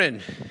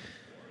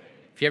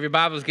If you have your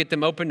Bibles, get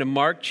them open to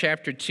Mark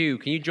chapter 2.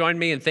 Can you join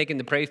me in thanking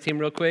the praise team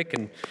real quick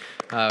and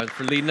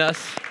for leading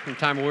us in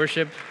time of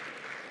worship?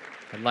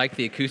 I like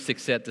the acoustic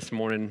set this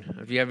morning.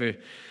 If you have your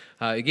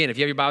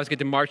Bibles, get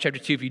to Mark chapter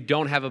 2. If you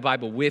don't have a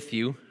Bible with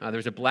you,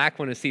 there's a black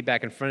one to see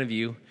back in front of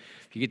you.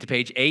 If you get to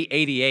page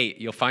 888,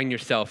 you'll find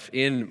yourself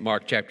in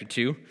Mark chapter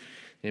 2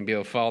 and be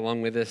able to follow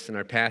along with us in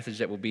our passage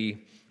that will be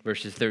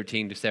verses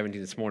 13 to 17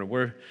 this morning.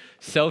 We're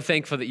so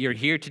thankful that you're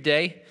here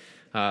today.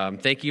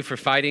 Thank you for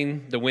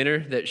fighting the winter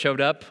that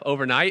showed up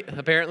overnight,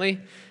 apparently.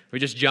 We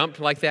just jumped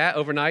like that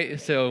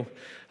overnight. So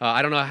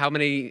I don't know how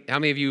many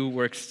of you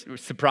were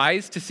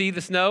surprised to see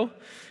the snow.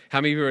 How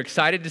many of you were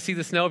excited to see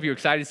the snow? If you're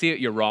excited to see it,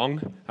 you're wrong,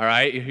 all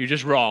right? You're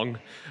just wrong.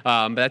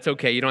 But that's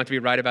okay. You don't have to be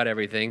right about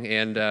everything.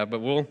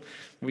 But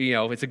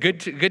it's a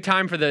good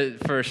time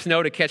for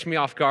snow to catch me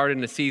off guard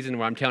in the season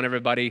where I'm telling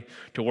everybody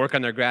to work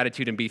on their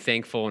gratitude and be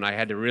thankful. And I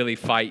had to really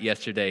fight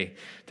yesterday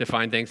to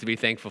find things to be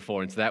thankful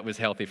for. And so that was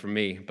healthy for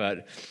me.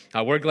 But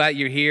we're glad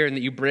you're here and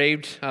that you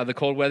braved the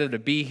cold weather to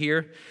be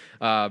here.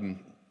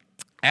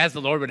 As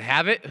the Lord would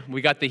have it,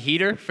 we got the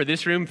heater for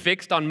this room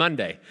fixed on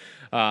Monday.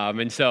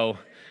 And so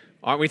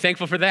aren't we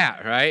thankful for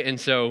that, right? And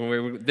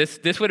so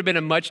this would have been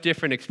a much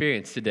different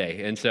experience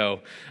today. And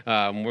so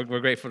we're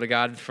grateful to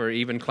God for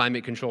even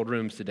climate-controlled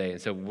rooms today.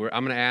 And so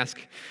I'm going to ask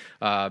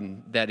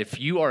that if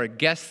you are a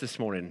guest this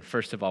morning,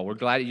 first of all, we're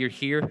glad that you're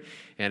here.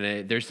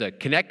 And there's a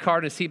Connect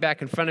card and a seat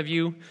back in front of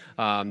you.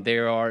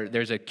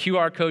 There's a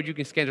QR code you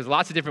can scan. There's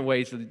lots of different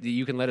ways that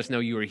you can let us know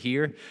you are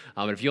here.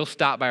 And if you'll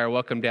stop by our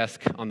welcome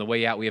desk on the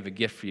way out, we have a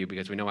gift for you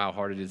because we know how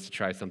hard it is to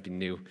try something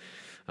new.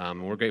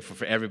 And we're grateful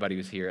for everybody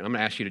who's here. And I'm going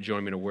to ask you to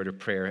join me in a word of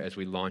prayer as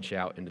we launch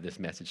out into this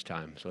message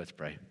time. So let's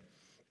pray.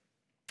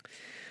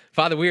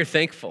 Father, we are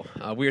thankful.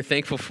 We are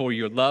thankful for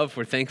your love.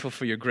 We're thankful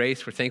for your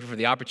grace. We're thankful for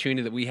the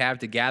opportunity that we have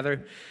to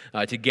gather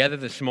together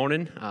this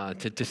morning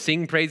to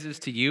sing praises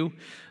to you.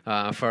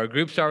 For our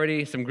groups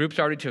already, some groups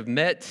already to have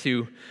met,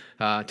 to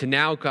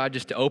now, God,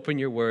 just to open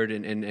your word.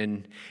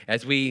 And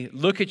as we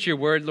look at your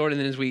word, Lord, and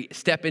then as we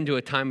step into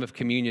a time of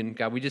communion,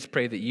 God, we just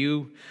pray that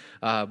you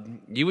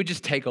would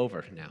just take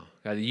over now.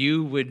 God, that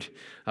you would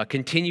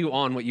continue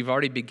on what you've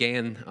already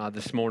began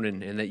this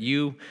morning, and that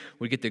you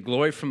would get the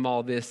glory from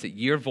all this, that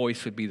your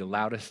voice would be the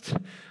loudest.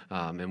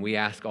 And we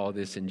ask all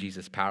this in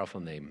Jesus' powerful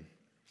name.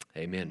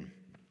 Amen.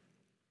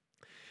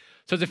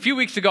 So a few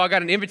weeks ago, I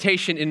got an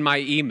invitation in my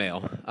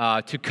email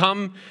to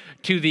come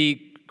to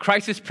the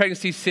Crisis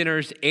Pregnancy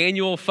Center's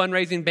annual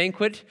fundraising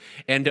banquet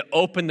and to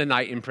open the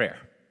night in prayer.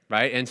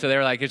 Right? And so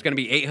they're like, there's going to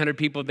be 800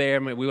 people there.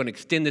 And we want to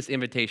extend this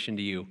invitation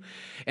to you.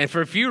 And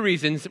for a few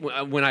reasons,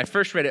 when I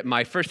first read it,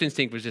 my first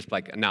instinct was just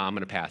like, no, I'm going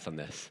to pass on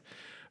this.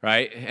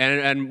 Right?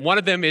 And one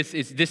of them is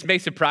this may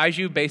surprise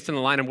you based on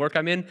the line of work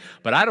I'm in,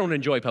 but I don't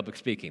enjoy public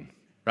speaking.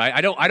 Right?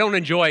 I don't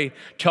enjoy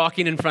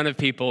talking in front of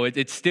people.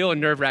 It's still a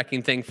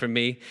nerve-wracking thing for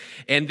me.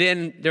 And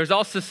then there's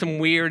also some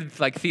weird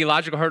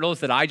theological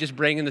hurdles that I just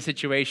bring in the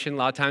situation. A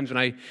lot of times when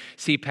I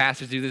see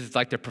pastors do this, it's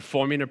like they're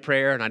performing a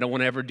prayer, and I don't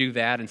want to ever do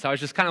that. And so I was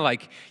just kind of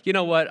like, you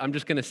know what? I'm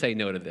just going to say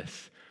no to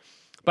this.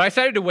 But I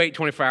decided to wait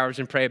 24 hours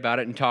and pray about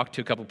it and talk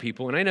to a couple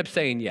people, and I ended up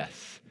saying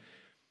yes.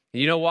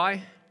 And you know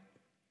why?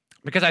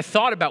 Because I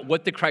thought about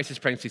what the Crisis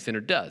Pregnancy Center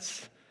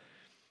does.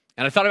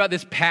 And I thought about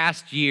this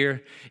past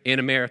year in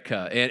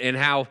America and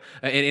how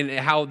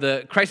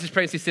the Crisis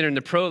Pregnancy Center and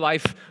the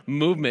pro-life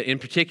movement in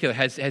particular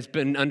has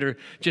been under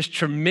just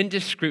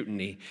tremendous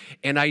scrutiny.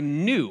 And I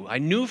knew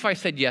if I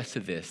said yes to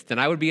this, then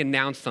I would be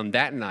announced on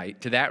that night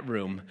to that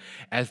room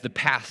as the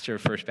pastor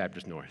of First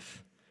Baptist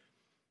North.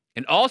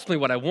 And ultimately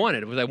what I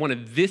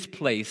wanted this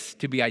place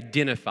to be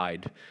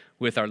identified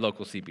with our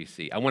local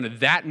CPC. I wanted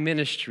that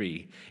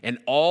ministry and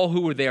all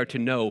who were there to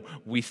know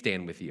we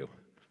stand with you.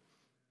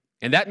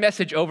 And that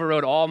message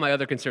overrode all my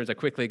other concerns. I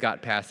quickly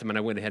got past them and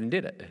I went ahead and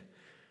did it.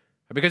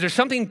 Because there's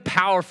something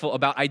powerful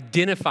about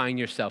identifying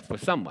yourself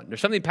with someone.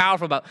 There's something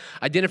powerful about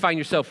identifying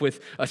yourself with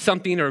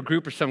something or a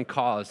group or some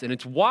cause. And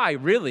it's why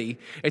we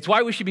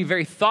should be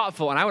very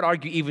thoughtful, and I would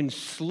argue even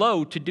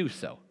slow to do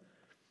so.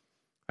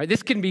 Right?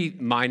 This can be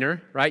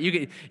minor, right?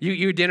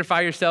 You identify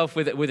yourself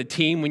with a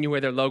team when you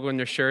wear their logo on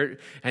their shirt,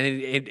 and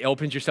it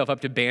opens yourself up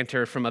to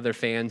banter from other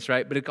fans,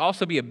 right? But it can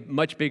also be a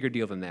much bigger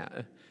deal than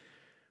that.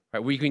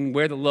 Right, where you can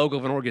wear the logo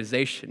of an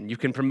organization. You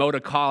can promote a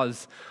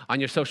cause on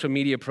your social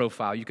media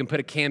profile. You can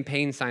put a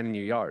campaign sign in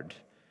your yard.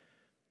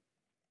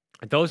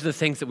 Those are the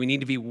things that we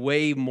need to be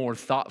way more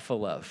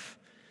thoughtful of.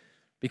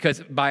 Because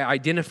by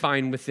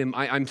identifying with them,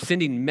 I'm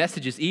sending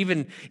messages,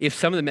 even if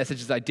some of the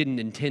messages I didn't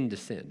intend to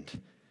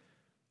send.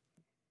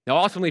 Now,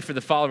 ultimately, for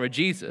the follower of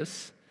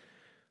Jesus,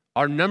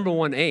 our number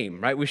one aim,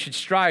 right? We should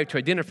strive to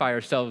identify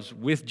ourselves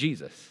with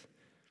Jesus.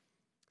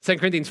 2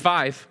 Corinthians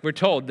 5, we're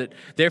told that,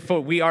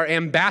 therefore, we are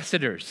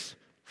ambassadors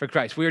for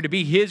Christ. We are to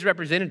be his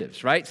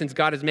representatives, right? Since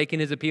God is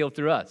making his appeal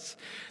through us.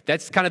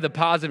 That's kind of the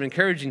positive,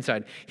 encouraging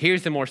side.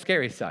 Here's the more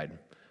scary side.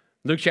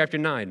 Luke chapter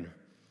 9.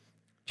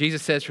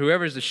 Jesus says,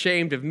 whoever is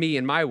ashamed of me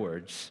and my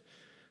words,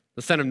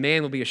 the Son of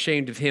Man will be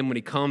ashamed of him when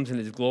he comes in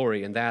his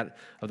glory and that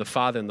of the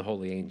Father and the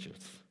holy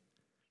angels.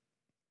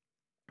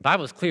 The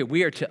Bible is clear.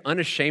 We are to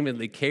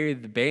unashamedly carry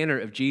the banner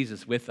of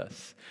Jesus with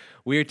us.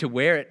 We are to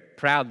wear it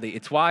proudly.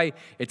 It's why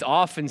it's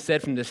often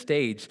said from the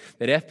stage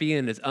that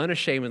FBN is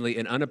unashamedly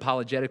and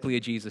unapologetically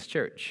a Jesus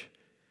church.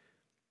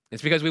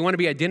 It's because we want to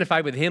be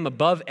identified with him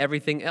above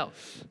everything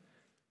else.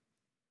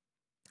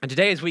 And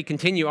today, as we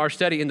continue our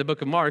study in the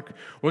book of Mark,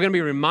 we're going to be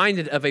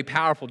reminded of a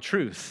powerful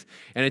truth.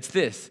 And it's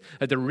this,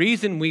 that the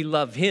reason we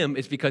love him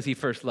is because he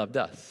first loved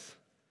us.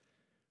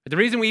 The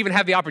reason we even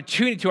have the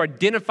opportunity to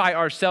identify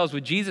ourselves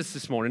with Jesus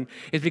this morning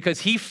is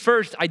because he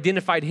first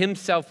identified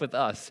himself with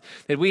us.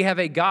 That we have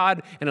a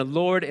God and a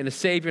Lord and a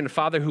Savior and a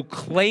Father who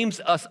claims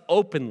us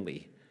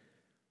openly.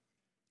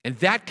 And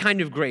that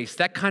kind of grace,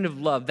 that kind of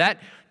love,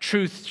 that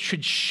truth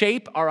should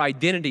shape our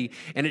identity,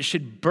 and it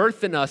should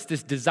birth in us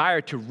this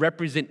desire to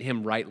represent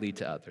him rightly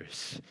to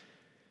others,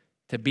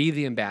 to be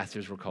the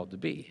ambassadors we're called to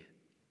be.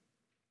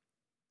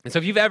 And so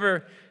if you've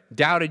ever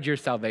doubted your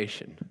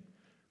salvation,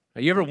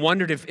 you ever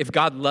wondered if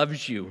God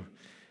loves you?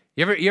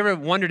 You ever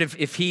wondered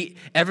if he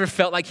ever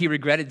felt like he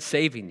regretted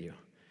saving you?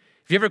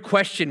 If you ever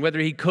questioned whether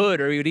he could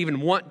or he would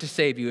even want to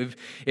save you,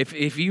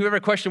 if you ever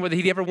questioned whether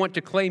he'd ever want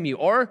to claim you,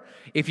 or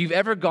if you've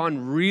ever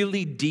gone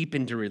really deep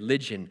into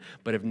religion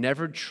but have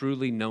never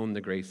truly known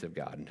the grace of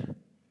God,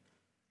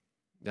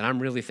 then I'm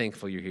really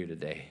thankful you're here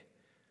today.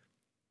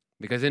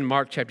 Because in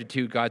Mark chapter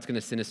 2, God's going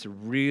to send us a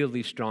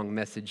really strong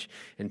message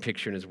and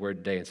picture in his word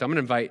today. And so I'm going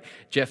to invite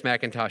Jeff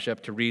McIntosh up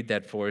to read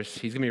that for us.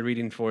 He's going to be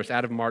reading for us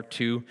out of Mark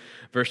 2,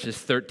 verses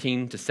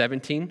 13 to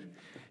 17.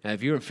 And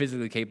if you're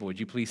physically capable, would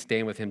you please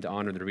stand with him to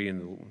honor the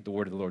reading of the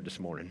word of the Lord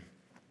this morning?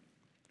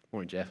 Good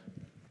morning, Jeff.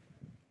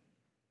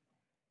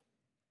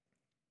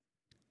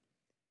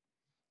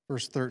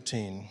 Verse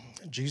 13,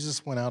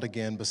 Jesus went out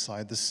again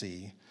beside the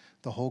sea.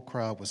 The whole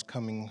crowd was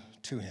coming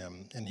to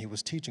him, and he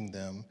was teaching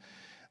them.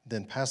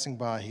 Then passing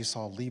by, he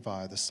saw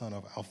Levi, the son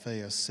of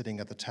Alphaeus, sitting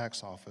at the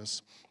tax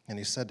office, and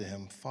he said to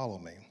him, "Follow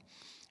me."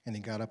 And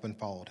he got up and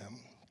followed him.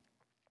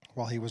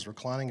 While he was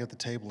reclining at the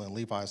table in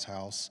Levi's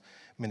house,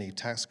 many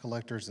tax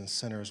collectors and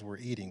sinners were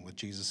eating with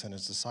Jesus and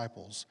his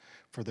disciples,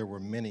 for there were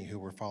many who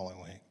were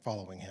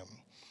following him.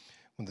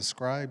 When the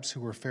scribes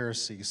who were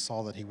Pharisees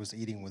saw that he was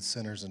eating with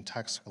sinners and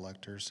tax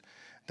collectors,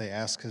 they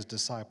asked his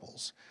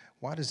disciples,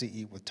 "Why does he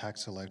eat with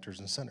tax collectors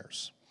and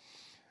sinners?"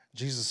 When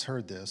Jesus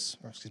heard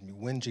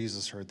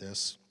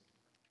this,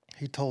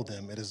 he told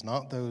them, "It is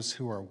not those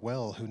who are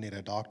well who need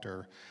a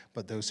doctor,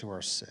 but those who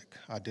are sick.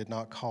 I did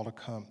not come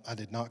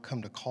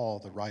to call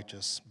the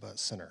righteous, but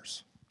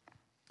sinners."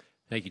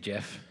 Thank you,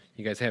 Jeff.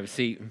 You guys have a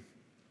seat.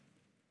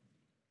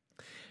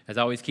 As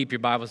always, keep your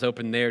Bibles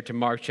open there to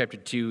Mark chapter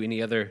 2.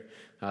 Any other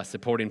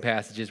supporting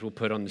passages we'll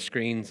put on the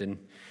screens. And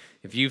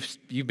if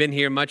you've been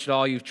here much at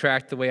all, you've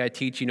tracked the way I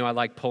teach, you know I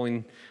like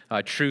pulling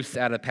truths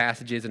out of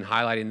passages and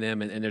highlighting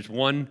them. And there's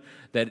one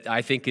that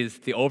I think is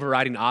the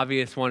overriding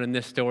obvious one in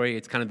this story.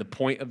 It's kind of the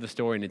point of the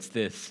story, and it's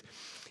this,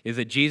 is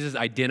that Jesus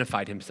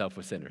identified himself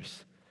with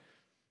sinners.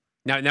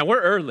 Now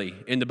we're early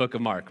in the book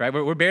of Mark, right?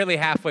 We're barely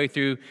halfway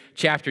through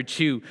chapter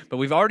 2, but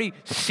we've already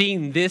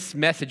seen this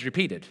message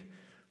repeated.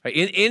 Right?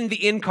 In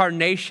the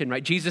incarnation,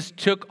 right, Jesus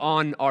took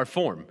on our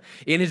form.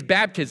 In his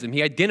baptism,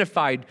 he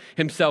identified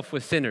himself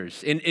with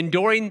sinners.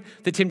 Enduring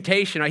the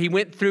temptation, right, he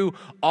went through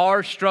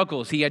our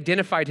struggles. He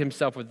identified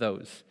himself with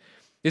those.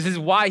 This is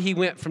why he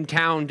went from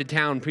town to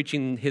town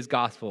preaching his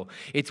gospel.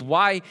 It's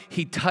why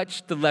he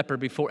touched the leper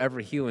before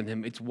ever healing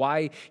him. It's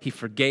why he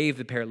forgave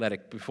the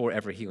paralytic before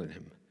ever healing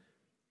him.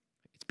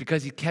 It's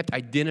because he kept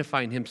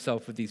identifying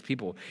himself with these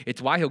people.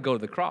 It's why he'll go to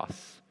the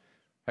cross.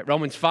 Right?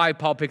 Romans 5,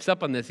 Paul picks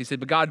up on this. He said,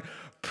 but God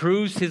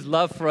proves his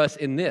love for us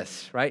in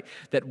this, right?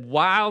 That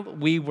while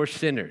we were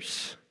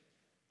sinners,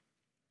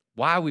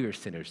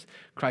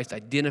 Christ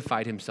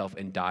identified himself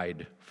and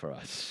died for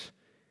us.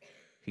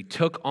 He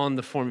took on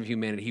the form of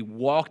humanity. He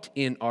walked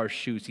in our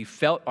shoes. He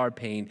felt our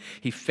pain.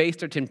 He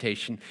faced our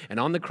temptation. And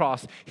on the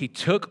cross, he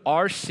took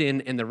our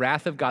sin and the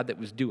wrath of God that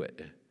was due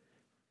it.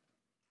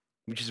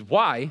 Which is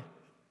why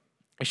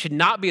it should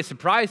not be a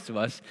surprise to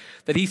us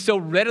that he so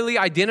readily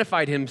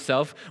identified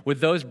himself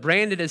with those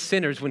branded as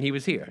sinners when he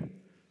was here.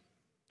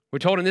 We're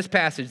told in this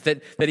passage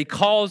that he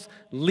calls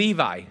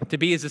Levi to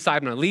be his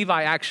disciple. Now,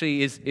 Levi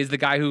actually is the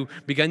guy who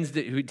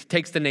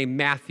takes the name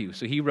Matthew.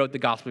 So he wrote the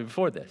gospel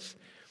before this.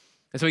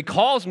 And so he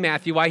calls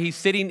Matthew while he's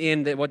sitting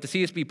in what the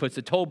CSB puts,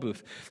 the toll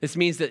booth. This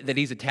means that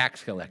he's a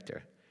tax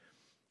collector.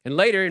 And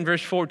later in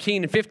verse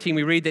 14 and 15,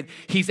 we read that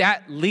he's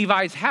at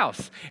Levi's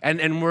house. And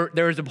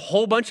there's a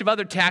whole bunch of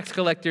other tax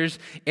collectors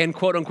and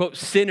quote-unquote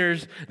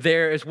sinners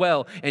there as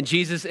well. And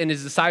Jesus and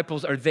his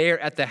disciples are there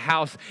at the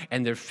house,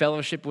 and they're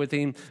fellowship with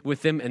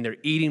them, and they're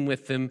eating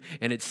with them.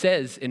 And it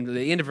says in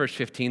the end of verse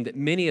 15 that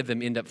many of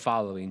them end up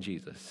following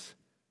Jesus.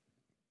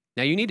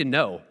 Now you need to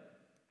know,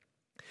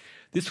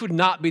 this would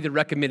not be the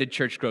recommended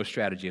church growth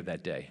strategy of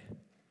that day.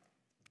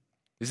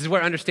 This is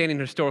where understanding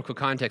historical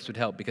context would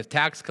help, because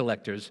tax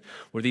collectors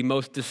were the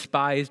most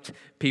despised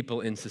people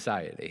in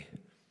society.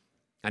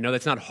 I know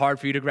that's not hard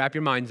for you to wrap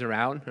your minds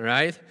around, all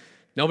right?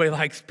 Nobody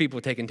likes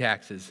people taking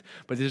taxes,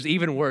 but there's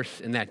even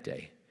worse in that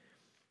day.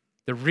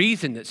 The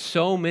reason that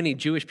so many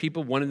Jewish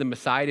people wanted the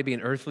Messiah to be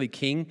an earthly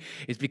king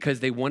is because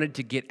they wanted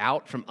to get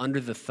out from under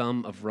the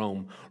thumb of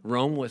Rome.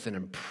 Rome was an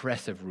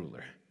oppressive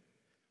ruler.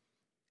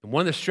 And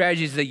one of the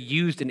strategies they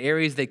used in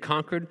areas they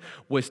conquered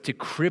was to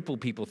cripple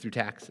people through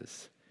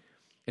taxes.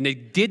 And they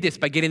did this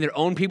by getting their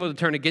own people to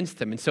turn against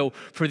them. And so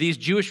for these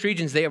Jewish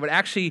regions, they would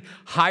actually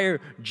hire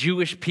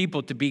Jewish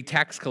people to be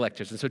tax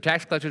collectors. And so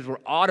tax collectors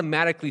were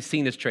automatically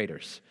seen as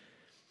traitors.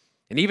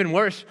 And even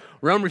worse,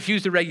 Rome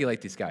refused to regulate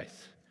these guys.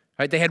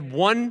 Right? They had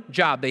one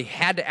job they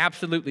had to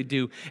absolutely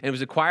do, and it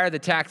was acquire the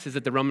taxes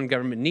that the Roman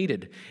government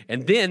needed.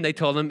 And then they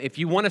told them, if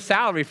you want a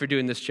salary for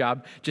doing this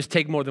job, just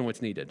take more than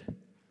what's needed.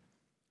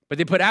 But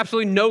they put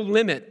absolutely no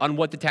limit on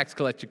what the tax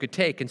collector could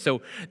take. And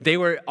so they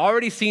were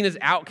already seen as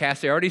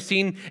outcasts. They were already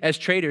seen as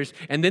traitors.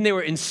 And then they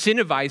were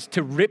incentivized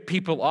to rip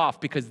people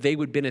off because they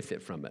would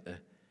benefit from it.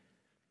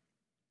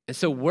 And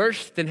so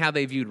worse than how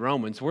they viewed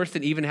Romans, worse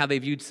than even how they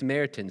viewed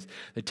Samaritans,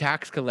 the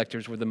tax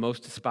collectors were the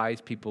most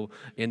despised people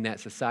in that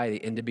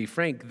society. And to be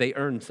frank, they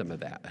earned some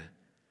of that.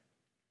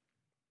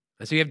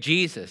 And so you have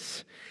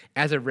Jesus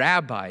as a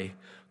rabbi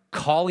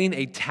calling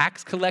a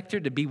tax collector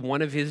to be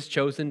one of his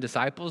chosen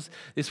disciples.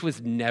 This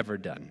was never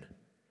done.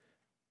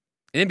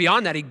 And then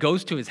beyond that, he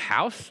goes to his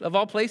house, of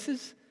all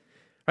places,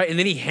 right? And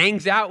then he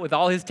hangs out with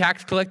all his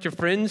tax collector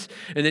friends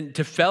and then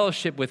to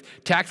fellowship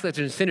with tax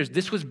collectors and sinners.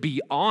 This was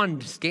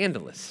beyond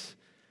scandalous.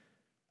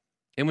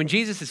 And when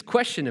Jesus is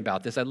questioned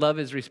about this, I love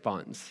his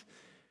response.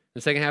 In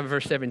the second half of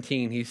verse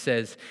 17, he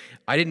says,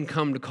 I didn't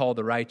come to call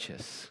the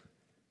righteous,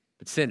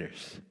 but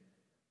sinners.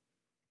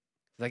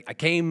 Like, I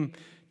came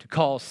to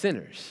call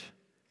sinners.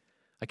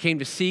 I came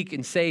to seek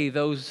and save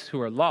those who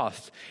are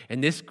lost.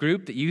 And this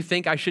group that you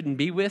think I shouldn't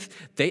be with,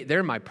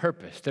 they're my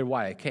purpose. They're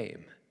why I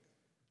came.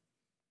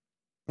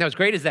 Now, as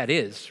great as that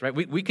is, right,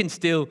 we can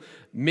still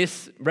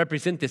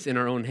misrepresent this in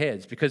our own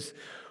heads because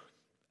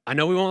I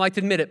know we won't like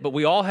to admit it, but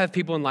we all have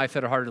people in life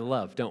that are harder to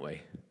love, don't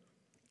we?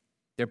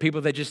 There are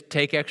people that just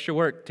take extra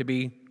work to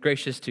be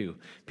gracious to,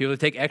 people that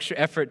take extra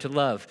effort to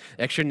love,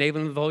 extra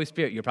enabling of the Holy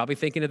Spirit. You're probably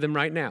thinking of them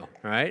right now,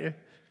 all right?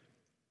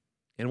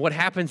 And what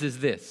happens is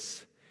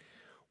this.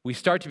 We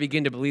start to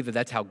begin to believe that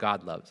that's how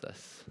God loves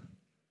us.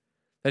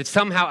 That it's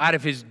somehow out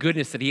of his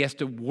goodness that he has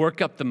to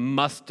work up the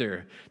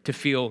muster to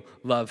feel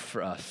love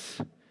for us.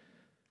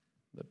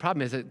 The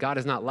problem is that God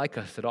is not like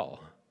us at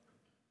all.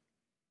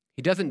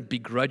 He doesn't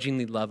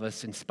begrudgingly love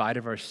us in spite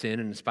of our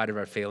sin and in spite of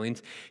our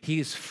failings. He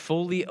is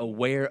fully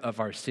aware of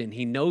our sin.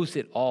 He knows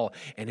it all,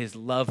 and his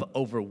love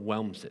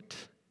overwhelms it.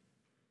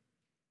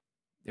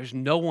 There's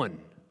no one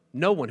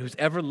who's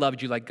ever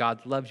loved you like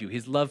God loves you.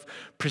 His love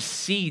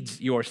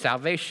precedes your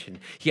salvation.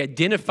 He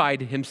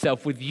identified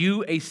himself with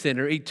you, a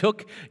sinner. He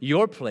took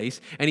your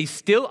place, and he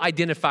still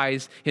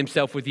identifies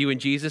himself with you in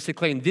Jesus to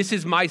claim, this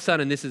is my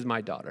son and this is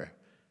my daughter.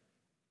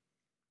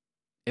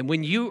 And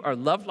when you are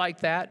loved like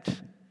that,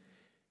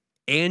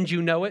 and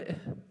you know it,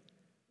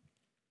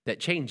 that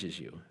changes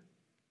you.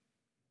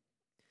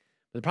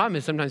 But the problem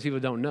is sometimes people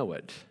don't know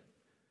it,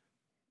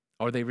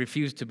 or they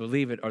refuse to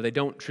believe it, or they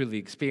don't truly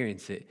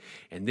experience it.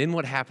 And then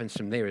what happens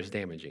from there is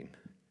damaging.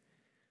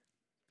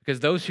 Because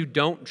those who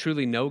don't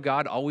truly know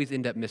God always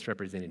end up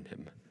misrepresenting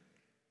him.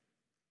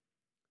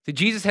 See,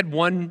 Jesus had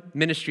one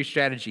ministry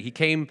strategy. He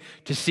came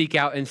to seek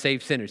out and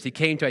save sinners. He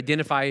came to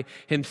identify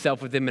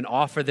himself with them and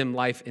offer them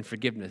life and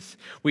forgiveness.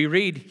 We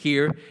read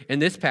here in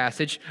this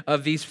passage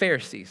of these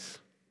Pharisees,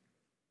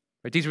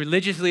 right, these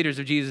religious leaders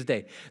of Jesus'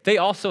 day. They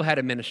also had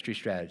a ministry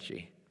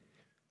strategy.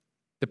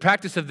 The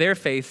practice of their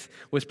faith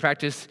was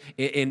practiced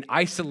in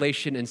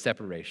isolation and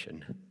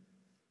separation.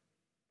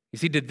 You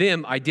see, to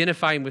them,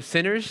 identifying with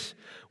sinners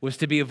was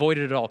to be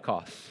avoided at all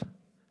costs.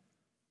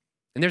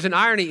 And there's an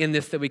irony in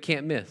this that we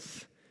can't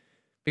miss.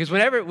 Because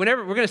whenever we're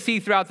going to see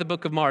throughout the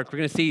book of Mark, we're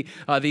going to see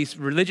these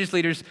religious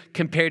leaders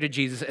compared to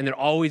Jesus, and they're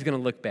always going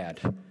to look bad.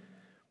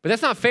 But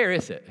that's not fair,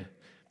 is it?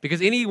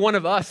 Because any one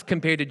of us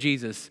compared to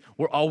Jesus,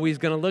 we're always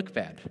going to look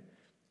bad.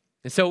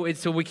 And so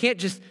we can't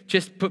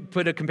just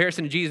put a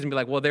comparison to Jesus and be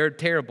like, well, they're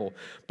terrible.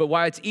 But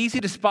while it's easy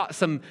to spot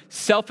some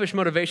selfish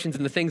motivations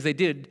in the things they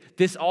did,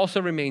 this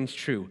also remains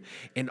true.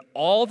 And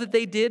all that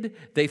they did,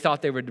 they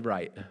thought they were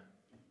right.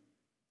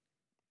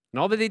 And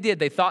all that they did,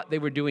 they thought they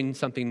were doing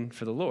something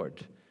for the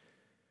Lord.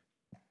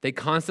 They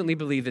constantly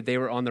believed that they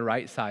were on the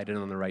right side and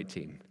on the right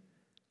team.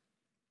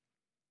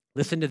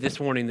 Listen to this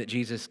warning that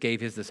Jesus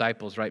gave his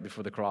disciples right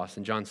before the cross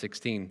in John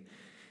 16.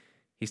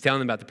 He's telling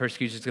them about the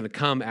persecution that's going to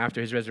come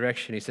after his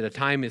resurrection. He said, a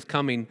time is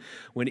coming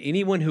when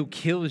anyone who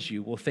kills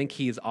you will think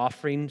he is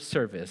offering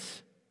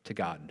service to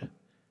God.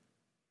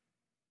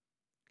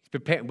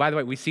 By the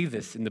way, we see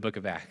this in the book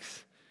of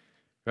Acts,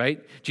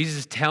 right? Jesus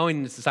is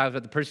telling his disciples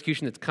about the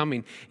persecution that's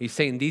coming. He's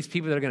saying these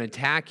people that are going to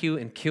attack you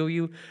and kill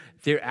you,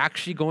 they're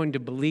actually going to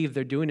believe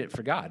they're doing it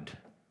for God.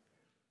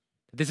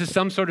 This is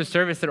some sort of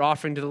service they're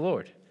offering to the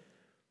Lord.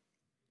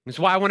 That's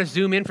why I want to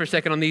zoom in for a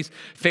second on these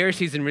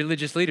Pharisees and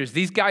religious leaders.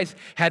 These guys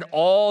had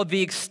all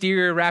the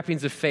exterior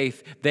wrappings of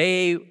faith.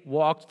 They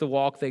walked the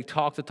walk, they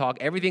talked the talk.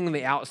 Everything on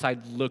the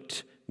outside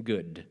looked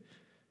good.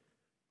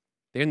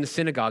 They're in the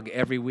synagogue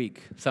every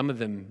week, some of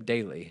them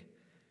daily.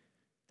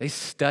 They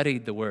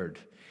studied the word.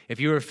 If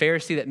you were a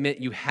Pharisee, that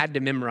meant you had to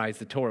memorize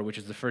the Torah, which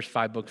is the first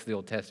 5 books of the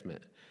Old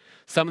Testament.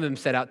 Some of them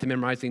set out to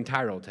memorize the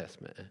entire Old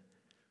Testament.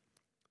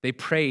 They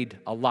prayed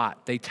a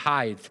lot. They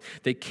tithed.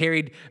 They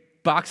carried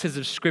boxes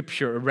of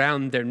scripture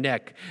around their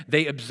neck.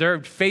 They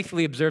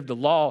faithfully observed the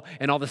law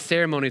and all the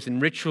ceremonies and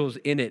rituals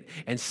in it.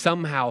 And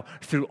somehow,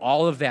 through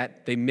all of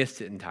that, they missed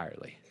it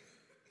entirely.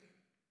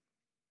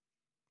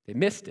 They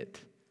missed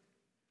it.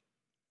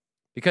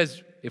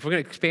 Because if we're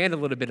going to expand a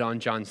little bit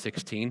on John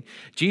 16,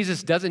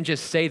 Jesus doesn't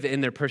just say that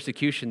in their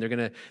persecution they're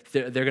going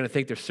to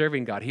think they're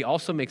serving God. He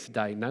also makes a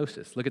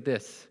diagnosis. Look at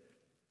this.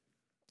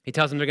 He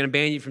tells them they're going to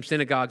ban you from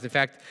synagogues. In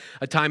fact,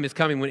 a time is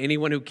coming when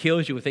anyone who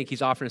kills you will think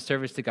he's offering a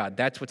service to God.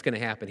 That's what's going to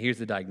happen. Here's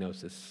the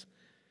diagnosis.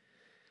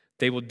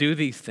 They will do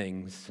these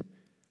things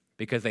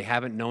because they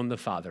haven't known the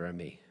Father or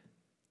me.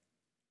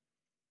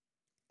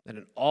 And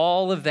in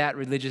all of that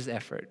religious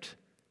effort,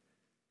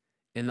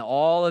 in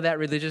all of that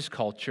religious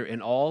culture,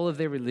 in all of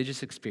their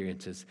religious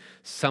experiences,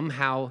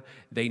 somehow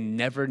they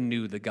never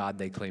knew the God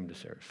they claimed to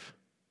serve.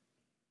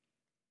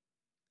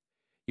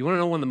 You want to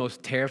know one of the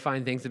most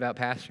terrifying things about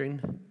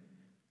pastoring?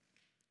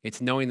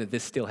 It's knowing that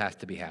this still has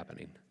to be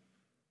happening.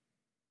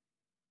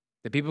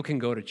 That people can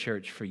go to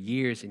church for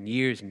years and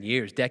years and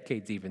years,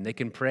 decades even. They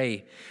can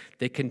pray,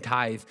 they can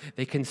tithe,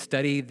 they can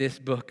study this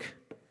book.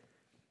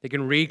 They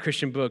can read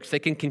Christian books. They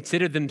can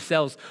consider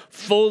themselves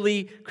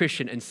fully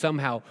Christian and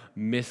somehow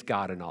miss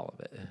God in all of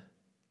it.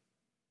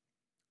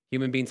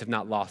 Human beings have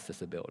not lost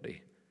this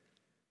ability.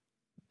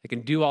 They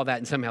can do all that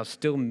and somehow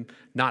still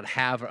not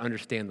have or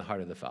understand the heart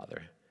of the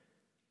Father.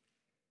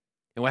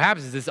 And what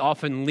happens is this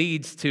often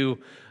leads to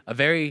a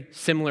very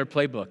similar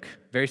playbook,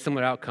 very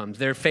similar outcomes.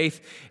 Their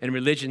faith and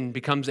religion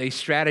becomes a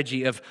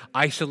strategy of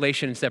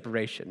isolation and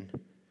separation,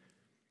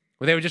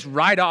 where they would just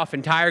write off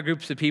entire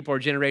groups of people or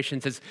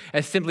generations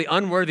as simply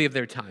unworthy of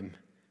their time.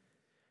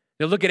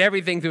 They'll look at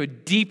everything through a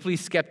deeply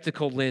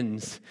skeptical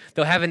lens.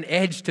 They'll have an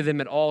edge to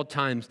them at all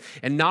times.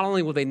 And not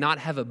only will they not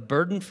have a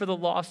burden for the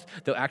lost,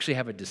 they'll actually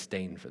have a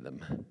disdain for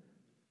them.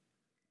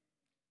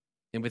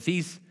 And with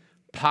these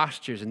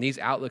postures and these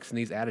outlooks and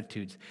these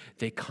attitudes,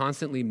 they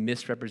constantly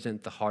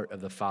misrepresent the heart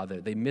of the Father.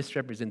 They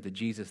misrepresent the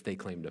Jesus they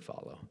claim to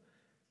follow.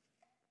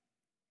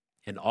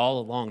 And all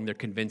along, they're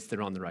convinced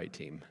they're on the right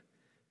team.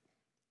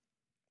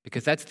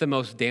 Because that's the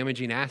most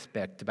damaging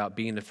aspect about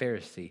being a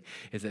Pharisee,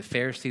 is that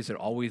Pharisees are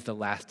always the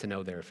last to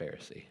know they're a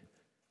Pharisee.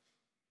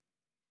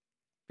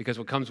 Because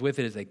what comes with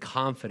it is a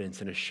confidence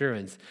and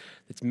assurance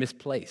that's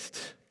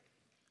misplaced.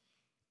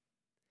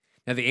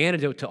 Now, the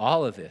antidote to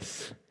all of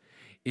this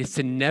is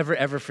to never,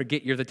 ever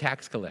forget you're the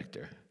tax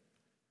collector.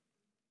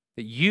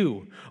 That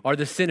you are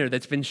the sinner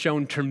that's been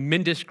shown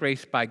tremendous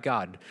grace by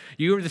God.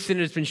 You are the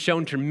sinner that's been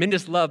shown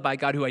tremendous love by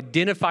God, who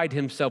identified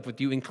himself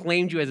with you and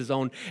claimed you as his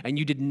own, and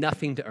you did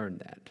nothing to earn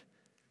that.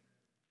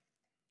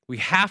 We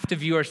have to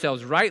view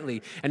ourselves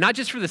rightly, and not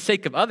just for the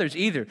sake of others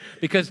either,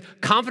 because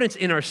confidence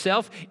in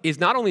ourselves is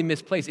not only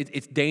misplaced,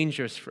 it's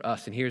dangerous for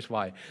us, and here's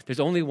why.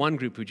 There's only one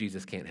group who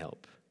Jesus can't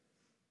help.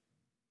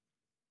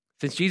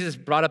 Since Jesus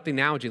brought up the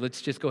analogy,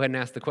 let's just go ahead and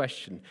ask the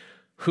question,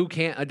 who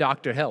can't a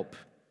doctor help?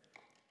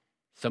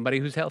 Somebody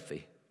who's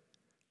healthy.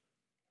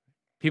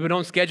 People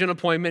don't schedule an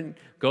appointment,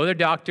 go to their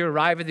doctor,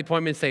 arrive at the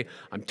appointment and say,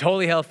 I'm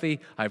totally healthy,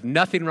 I have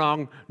nothing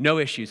wrong, no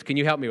issues. Can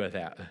you help me with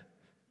that?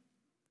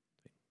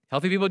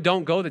 Healthy people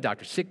don't go to the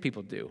doctor, sick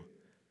people do.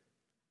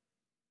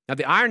 Now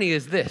the irony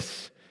is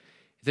this,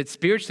 is that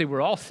spiritually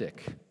we're all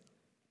sick.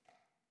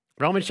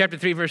 Romans chapter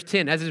 3, verse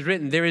 10, as is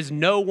written, there is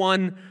no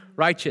one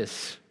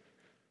righteous.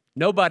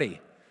 Nobody,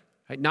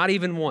 right? Not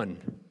even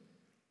one.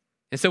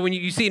 And so when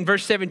you see in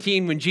verse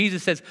 17, when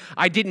Jesus says,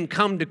 I didn't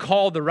come to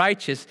call the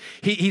righteous,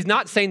 he's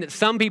not saying that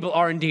some people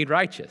are indeed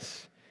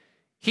righteous.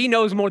 He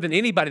knows more than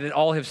anybody that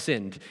all have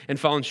sinned and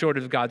fallen short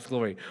of God's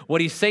glory. What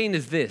he's saying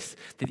is this,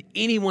 that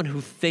anyone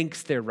who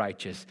thinks they're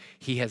righteous,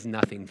 he has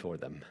nothing for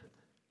them.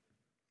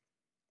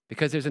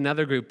 Because there's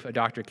another group a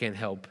doctor can't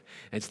help,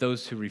 and it's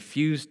those who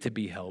refuse to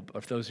be helped,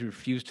 or those who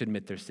refuse to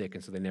admit they're sick,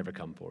 and so they never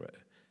come for it.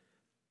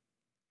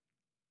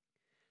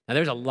 Now,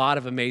 there's a lot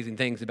of amazing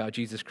things about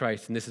Jesus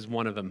Christ, and this is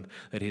one of them,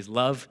 that his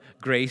love,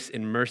 grace,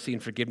 and mercy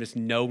and forgiveness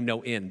know no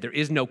end. There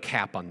is no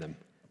cap on them.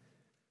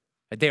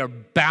 They are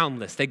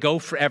boundless. They go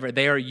forever.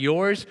 They are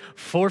yours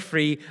for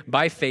free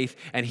by faith,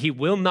 and he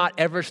will not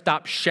ever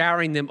stop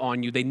showering them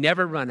on you. They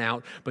never run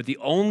out, but the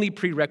only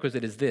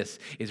prerequisite is this,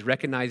 is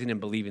recognizing and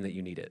believing that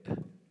you need it.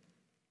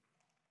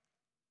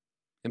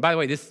 And by the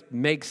way, this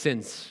makes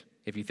sense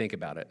if you think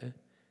about it.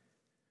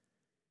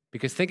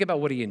 Because think about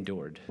what he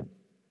endured,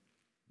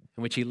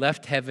 in which he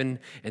left heaven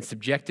and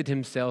subjected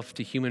himself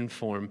to human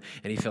form,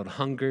 and he felt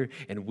hunger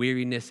and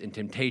weariness and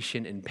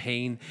temptation and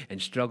pain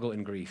and struggle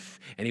and grief,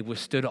 and he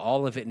withstood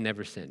all of it and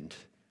never sinned.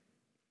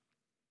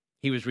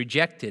 He was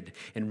rejected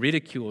and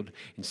ridiculed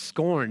and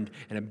scorned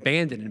and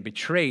abandoned and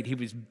betrayed. He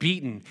was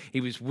beaten.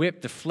 He was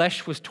whipped. The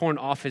flesh was torn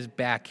off his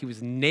back. He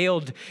was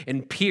nailed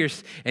and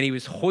pierced, and he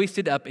was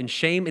hoisted up in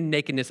shame and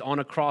nakedness on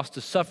a cross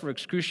to suffer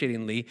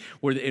excruciatingly,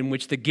 in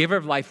which the giver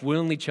of life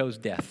willingly chose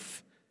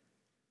death.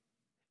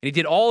 And he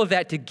did all of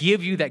that to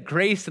give you that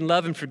grace and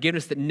love and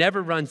forgiveness that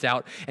never runs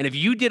out. And if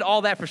you did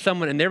all that for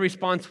someone and their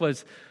response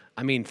was,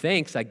 I mean,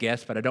 thanks, I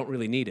guess, but I don't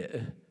really need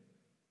it,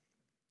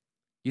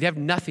 you'd have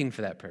nothing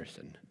for that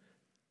person.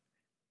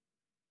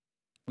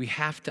 We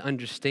have to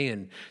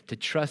understand to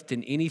trust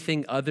in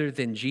anything other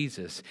than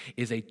Jesus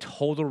is a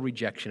total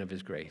rejection of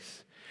his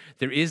grace.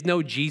 There is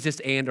no Jesus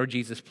and or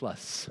Jesus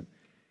plus.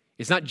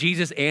 It's not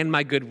Jesus and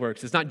my good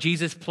works. It's not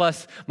Jesus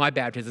plus my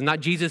baptism. It's not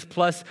Jesus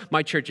plus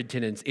my church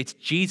attendance. It's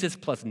Jesus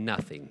plus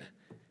nothing.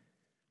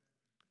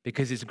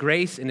 Because his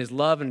grace and his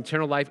love and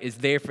eternal life is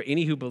there for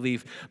any who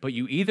believe, but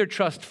you either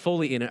trust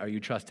fully in it or you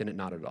trust in it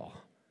not at all.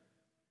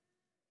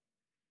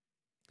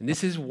 And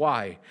this is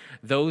why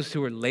those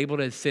who are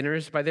labeled as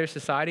sinners by their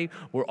society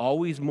were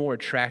always more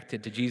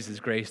attracted to Jesus'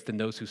 grace than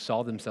those who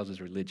saw themselves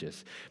as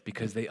religious,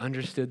 because they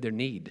understood their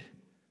need.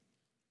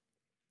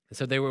 And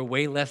so they were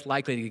way less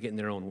likely to get in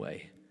their own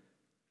way.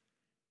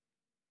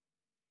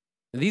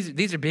 And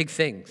these are big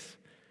things.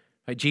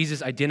 Right?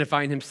 Jesus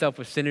identifying himself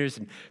with sinners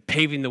and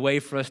paving the way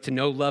for us to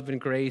know love and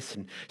grace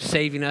and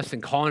saving us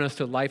and calling us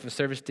to a life of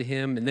service to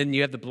him. And then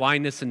you have the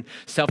blindness and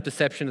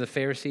self-deception of the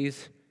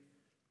Pharisees.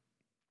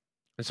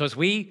 And so as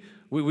we're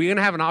going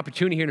to have an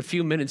opportunity here in a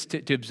few minutes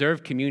to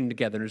observe communion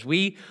together. And as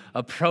we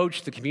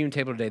approach the communion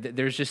table today,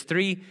 there's just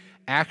 3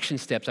 action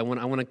steps I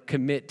want to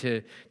commit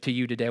to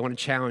you today. I want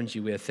to challenge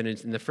you with.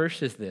 And the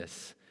first is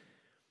this: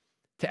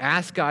 to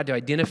ask God to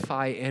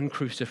identify and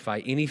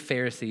crucify any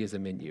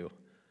Phariseeism in you.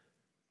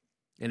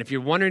 And if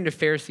you're wondering if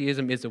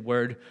Phariseeism is a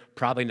word,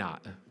 probably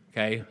not,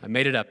 okay? I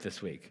made it up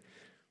this week.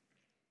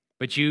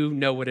 But you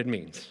know what it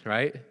means,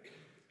 right?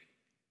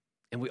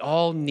 And we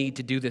all need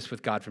to do this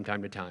with God from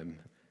time to time.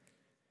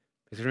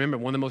 Because remember,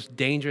 one of the most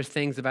dangerous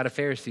things about a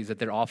Pharisee is that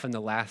they're often the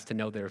last to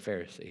know they're a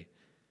Pharisee.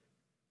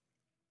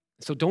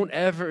 So don't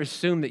ever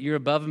assume that you're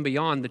above and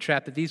beyond the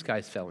trap that these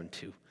guys fell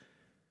into.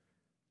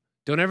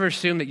 Don't ever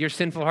assume that your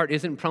sinful heart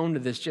isn't prone to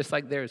this just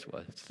like theirs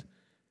was.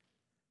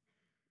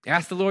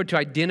 Ask the Lord to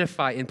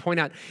identify and point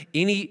out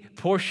any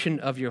portion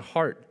of your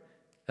heart,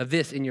 of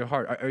this in your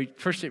heart.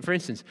 For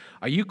instance,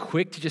 are you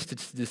quick to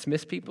just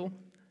dismiss people?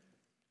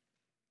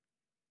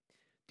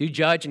 Do you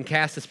judge and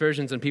cast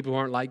aspersions on people who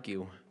aren't like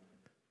you?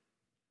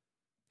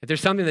 If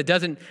there's something that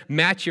doesn't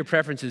match your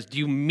preferences, do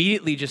you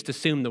immediately just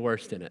assume the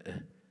worst in it? Do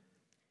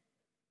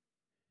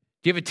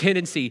you have a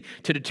tendency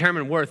to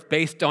determine worth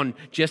based on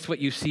just what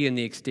you see in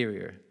the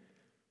exterior?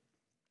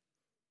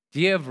 Do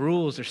you have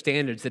rules or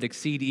standards that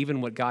exceed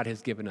even what God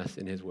has given us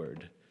in his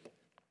word?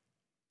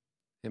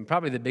 And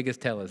probably the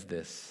biggest tell is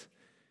this.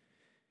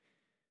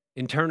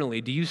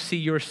 Internally, do you see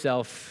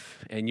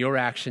yourself and your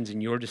actions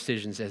and your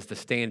decisions as the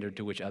standard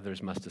to which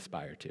others must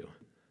aspire to?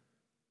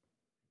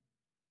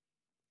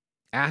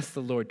 Ask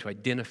the Lord to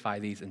identify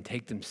these and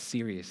take them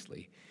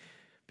seriously.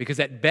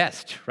 Because at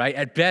best,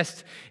 right,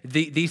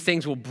 these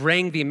things will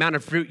bring the amount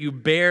of fruit you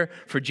bear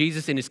for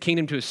Jesus in his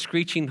kingdom to a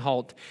screeching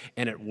halt.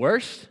 And at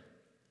worst,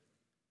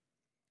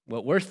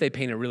 they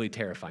paint a really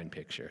terrifying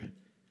picture.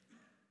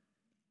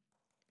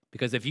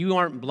 Because if you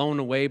aren't blown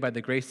away by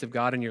the grace of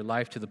God in your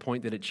life to the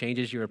point that it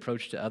changes your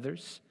approach to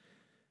others,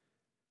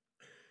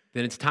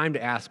 then it's time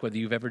to ask whether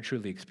you've ever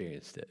truly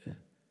experienced it.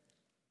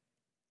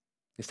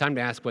 It's time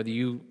to ask whether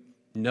you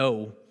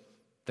know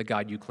the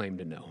God you claim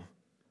to know.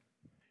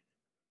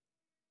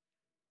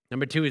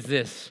 Number 2 is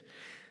this: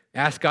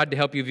 ask God to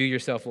help you view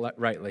yourself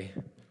rightly.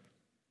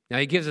 Now,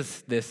 he gives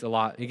us this a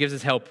lot. He gives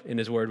us help in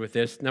his word with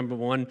this. Number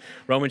 1,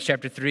 Romans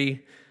chapter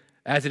 3,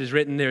 as it is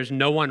written, there's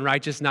no one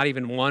righteous, not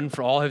even one,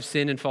 for all have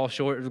sinned and fall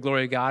short of the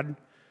glory of God.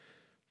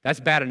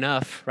 That's bad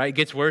enough, right? It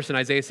gets worse in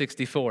Isaiah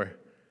 64.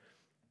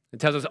 It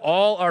tells us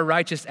all our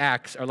righteous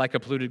acts are like a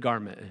polluted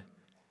garment.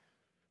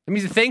 It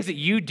means the things that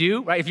you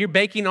do, right? If you're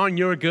banking on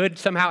your good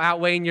somehow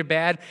outweighing your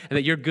bad, and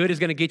that your good is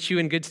going to get you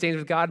in good standings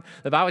with God,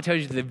 the Bible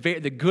tells you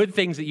the good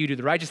things that you do,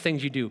 the righteous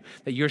things you do,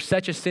 that you're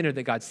such a sinner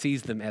that God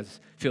sees them as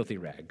filthy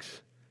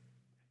rags.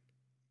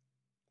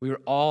 We are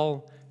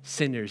all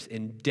sinners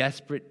in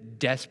desperate,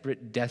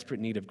 desperate, desperate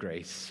need of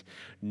grace.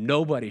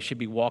 Nobody should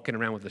be walking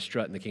around with a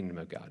strut in the kingdom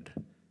of God.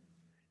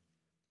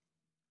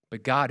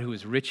 But God, who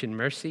is rich in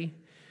mercy,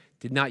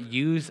 did not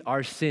use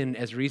our sin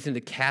as reason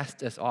to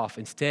cast us off.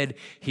 Instead,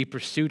 he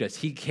pursued us.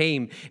 He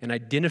came and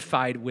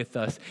identified with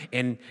us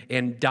and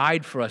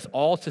died for us,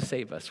 all to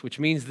save us, which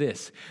means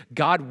this: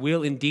 God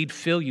will indeed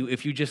fill you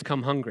if you just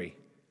come hungry.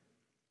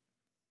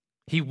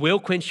 He will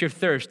quench your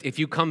thirst if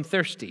you come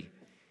thirsty.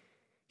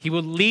 He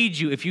will lead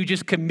you if you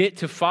just commit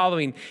to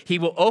following. He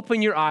will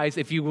open your eyes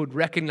if you would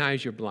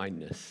recognize your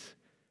blindness.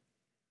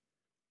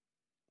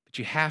 But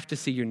you have to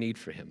see your need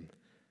for him.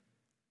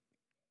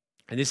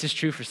 And this is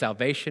true for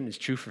salvation, it's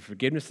true for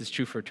forgiveness, it's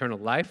true for eternal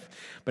life,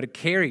 but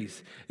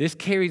this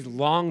carries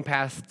long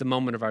past the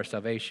moment of our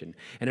salvation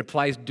and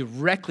applies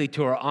directly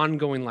to our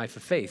ongoing life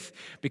of faith,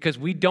 because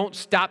we don't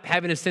stop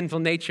having a sinful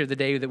nature the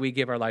day that we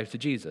give our lives to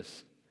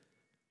Jesus.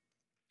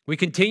 We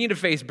continue to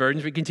face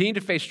burdens, we continue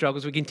to face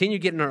struggles, we continue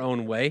to get in our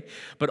own way,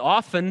 but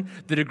often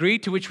the degree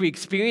to which we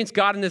experience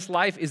God in this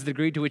life is the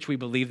degree to which we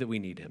believe that we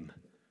need him.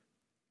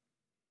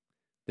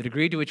 The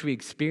degree to which we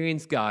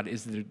experience God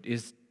is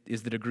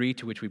the degree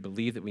to which we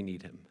believe that we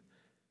need him.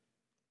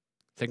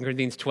 2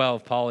 Corinthians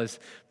 12, Paul is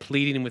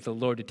pleading with the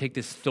Lord to take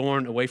this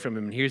thorn away from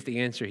him, and here's the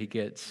answer he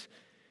gets.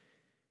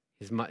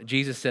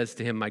 Jesus says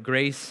to him, "My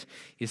grace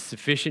is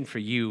sufficient for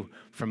you,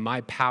 for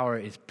my power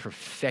is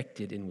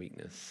perfected in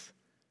weakness."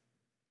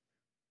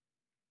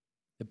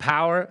 The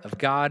power of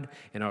God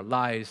in our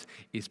lives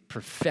is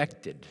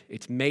perfected.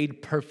 It's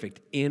made perfect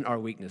in our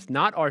weakness,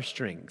 not our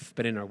strength,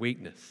 but in our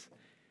weakness.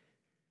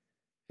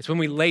 It's when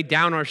we lay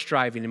down our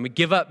striving and we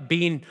give up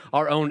being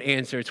our own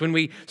answer. It's when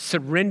we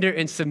surrender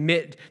and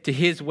submit to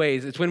his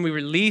ways. It's when we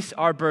release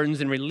our burdens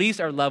and release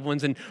our loved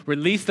ones and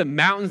release the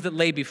mountains that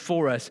lay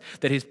before us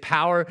that his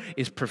power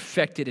is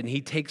perfected and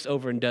he takes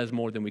over and does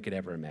more than we could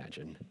ever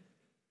imagine.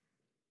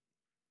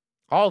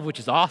 All of which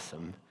is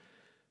awesome,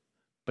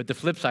 but the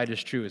flip side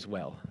is true as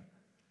well.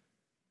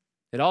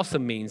 It also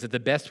means that the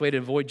best way to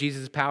avoid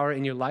Jesus' power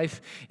in your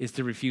life is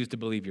to refuse to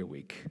believe you're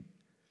weak.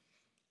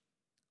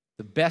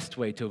 The best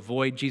way to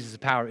avoid Jesus'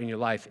 power in your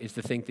life is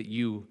to think that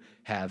you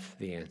have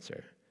the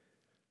answer.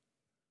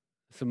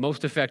 It's the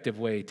most effective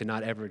way to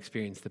not ever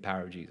experience the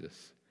power of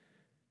Jesus.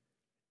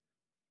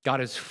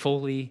 God is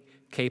fully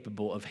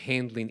capable of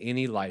handling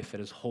any life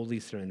that is wholly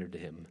surrendered to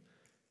him.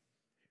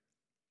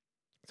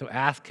 So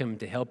ask him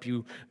to help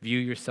you view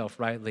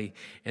yourself rightly.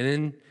 And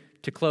then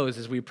to close,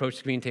 as we approach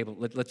the communion table,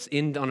 let's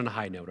end on a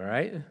high note, all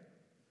right?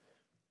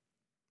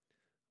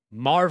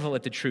 Marvel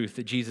at the truth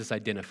that Jesus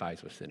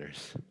identifies with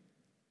sinners.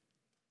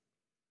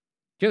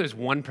 You know,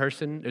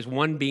 there's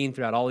one being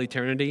throughout all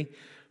eternity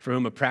for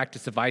whom a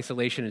practice of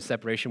isolation and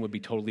separation would be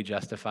totally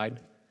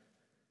justified.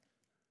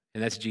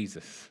 And that's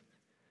Jesus.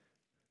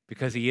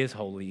 Because he is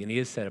holy and he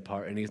is set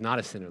apart and he's not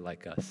a sinner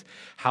like us.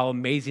 How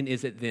amazing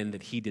is it then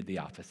that he did the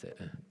opposite?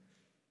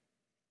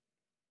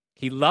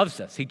 He loves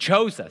us. He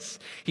chose us.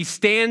 He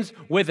stands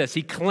with us.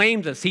 He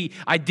claims us. He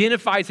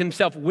identifies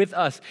himself with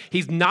us.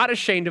 He's not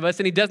ashamed of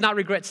us and he does not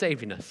regret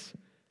saving us.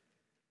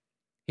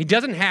 He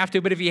doesn't have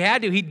to, but if he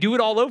had to, he'd do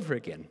it all over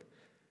again.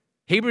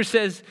 Hebrews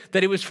says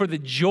that it was for the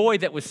joy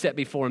that was set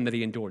before him that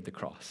he endured the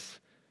cross.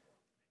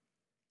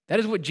 That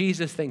is what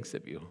Jesus thinks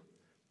of you.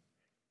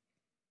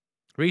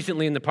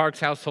 Recently in the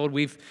Parks household,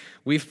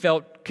 we've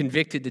felt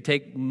convicted to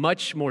take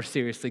much more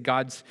seriously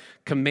God's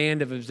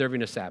command of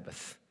observing a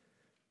Sabbath.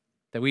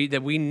 That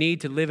we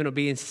need to live in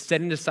obedience,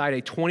 setting aside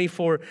a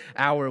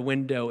 24-hour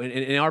window. And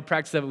in our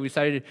practice of it, we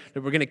decided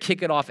that we're going to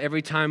kick it off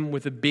every time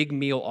with a big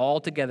meal all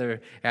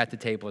together at the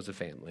table as a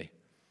family.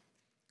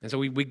 And so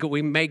we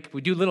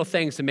do little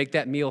things to make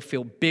that meal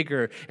feel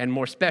bigger and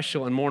more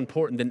special and more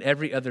important than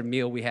every other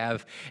meal we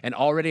have. And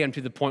already I'm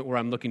to the point where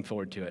I'm looking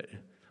forward to it.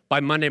 By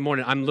Monday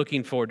morning, I'm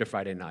looking forward to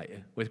Friday night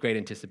with great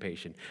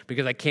anticipation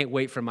because I can't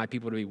wait for my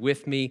people to be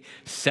with me,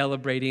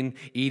 celebrating,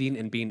 eating,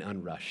 and being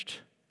unrushed.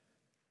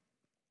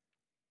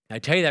 I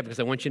tell you that because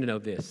I want you to know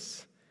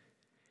this.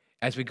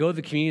 As we go to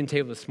the communion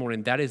table this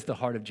morning, that is the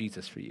heart of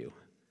Jesus for you.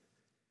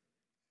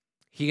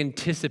 He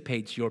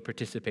anticipates your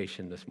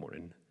participation this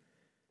morning.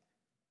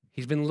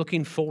 He's been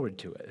looking forward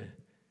to it.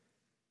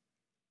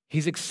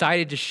 He's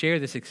excited to share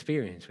this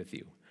experience with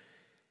you.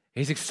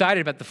 He's excited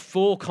about the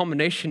full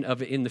culmination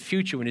of it in the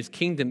future when his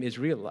kingdom is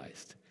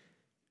realized.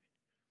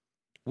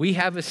 We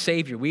have a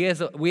Savior. We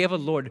have a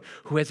Lord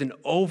who has an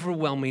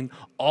overwhelming,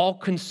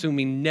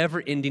 all-consuming,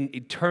 never-ending,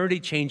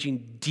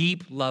 eternity-changing,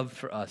 deep love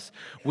for us.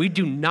 We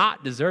do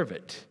not deserve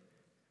it,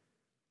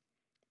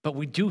 but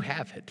we do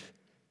have it.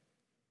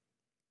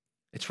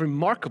 It's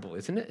remarkable,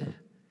 isn't it?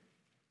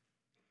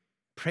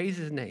 Praise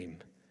his name.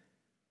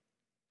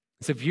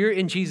 So if you're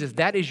in Jesus,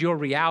 that is your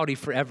reality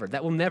forever.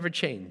 That will never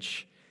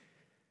change.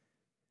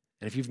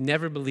 And if you've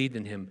never believed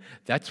in him,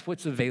 that's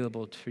what's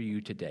available for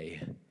you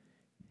today,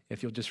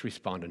 if you'll just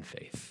respond in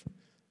faith.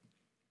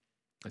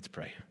 Let's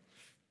pray.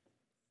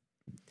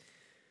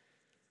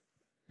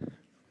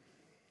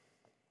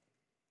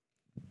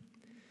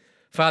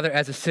 Father,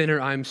 as a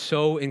sinner, I'm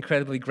so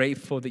incredibly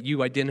grateful that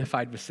you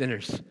identified with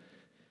sinners.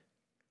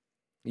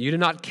 You did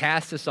not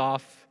cast us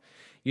off.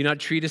 You did not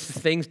treat us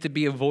as things to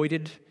be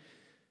avoided.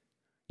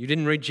 You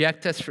didn't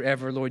reject us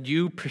forever, Lord.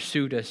 You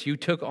pursued us. You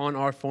took on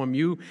our form.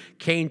 You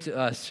came to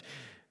us.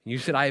 You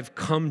said, I have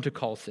come to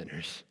call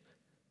sinners.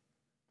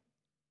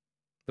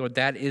 Lord,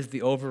 that is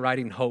the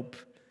overriding hope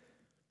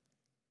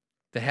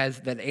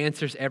that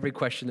answers every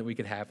question that we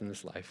could have in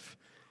this life.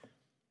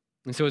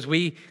 And so as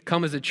we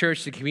come as a church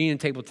to the communion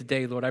table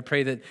today, Lord, I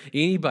pray that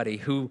anybody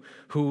who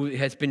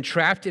has been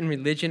trapped in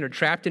religion or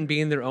trapped in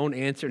being their own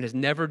answer and has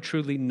never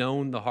truly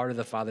known the heart of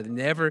the Father,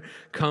 never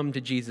come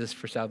to Jesus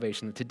for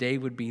salvation, that today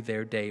would be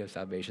their day of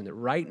salvation, that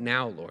right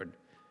now, Lord,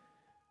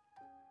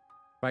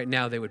 right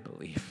now they would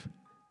believe.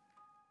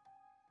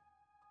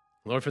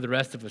 Lord, for the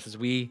rest of us, as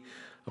we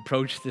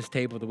approach this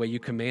table the way you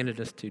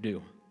commanded us to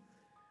do,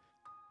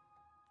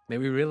 may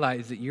we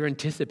realize that you're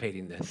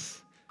anticipating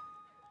this.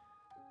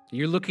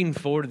 You're looking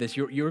forward to this.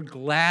 You're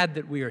glad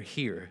that we are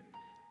here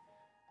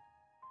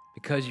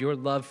because your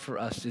love for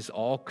us is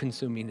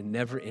all-consuming and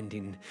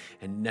never-ending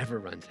and never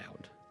runs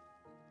out.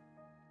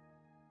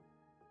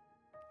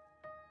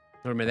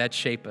 Lord, may that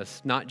shape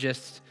us, not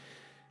just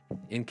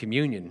in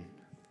communion,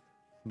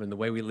 but in the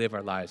way we live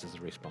our lives as a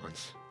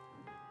response.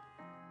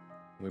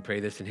 We pray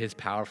this in his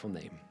powerful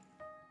name.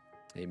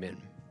 Amen.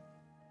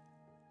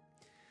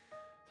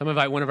 I'm going to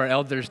invite one of our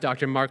elders,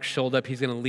 Dr. Mark Scholdup. He's going to lead